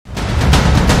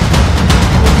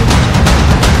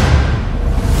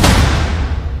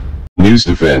News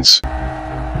Defense.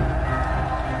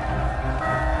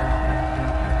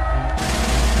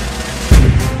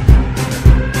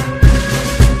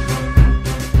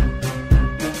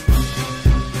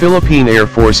 Philippine Air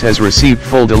Force has received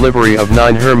full delivery of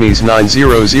 9 Hermes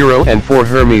 900 and 4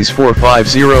 Hermes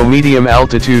 450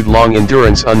 medium-altitude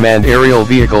long-endurance unmanned aerial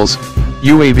vehicles,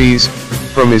 UAVs,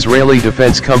 from Israeli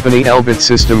defense company Elbit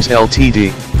Systems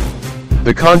Ltd.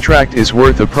 The contract is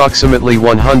worth approximately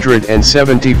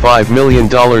 $175 million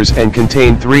and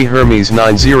contained 3 Hermes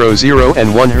 900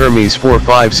 and 1 Hermes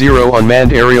 450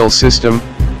 unmanned aerial system,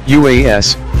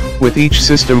 UAS, with each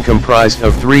system comprised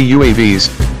of 3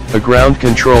 UAVs, a ground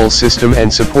control system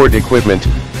and support equipment,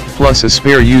 plus a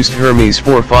spare used Hermes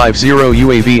 450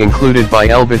 UAV included by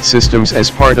Elbit Systems as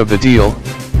part of the deal,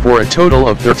 for a total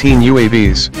of 13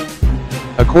 UAVs.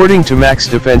 According to Max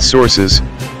Defense sources,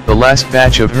 the last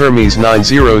batch of Hermes 900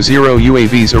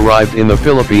 UAVs arrived in the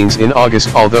Philippines in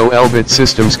August, although Elbit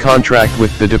Systems' contract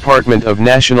with the Department of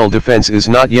National Defense is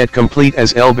not yet complete,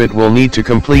 as Elbit will need to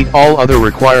complete all other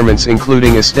requirements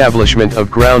including establishment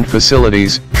of ground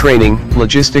facilities, training,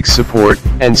 logistics support,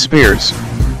 and spares.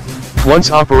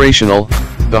 Once operational,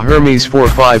 the Hermes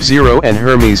 450 and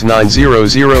Hermes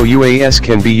 900 UAS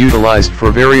can be utilized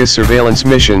for various surveillance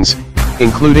missions,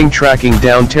 including tracking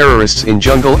down terrorists in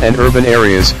jungle and urban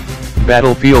areas,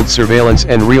 battlefield surveillance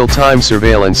and real-time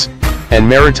surveillance, and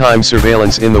maritime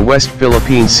surveillance in the West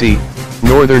Philippine Sea,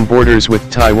 northern borders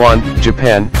with Taiwan,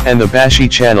 Japan, and the Bashi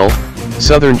Channel,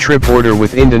 southern trip border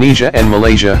with Indonesia and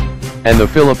Malaysia, and the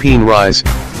Philippine Rise,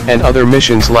 and other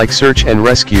missions like search and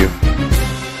rescue.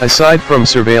 Aside from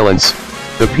surveillance,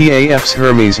 the PAF's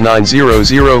Hermes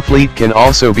 900 fleet can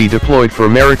also be deployed for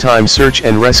maritime search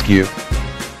and rescue.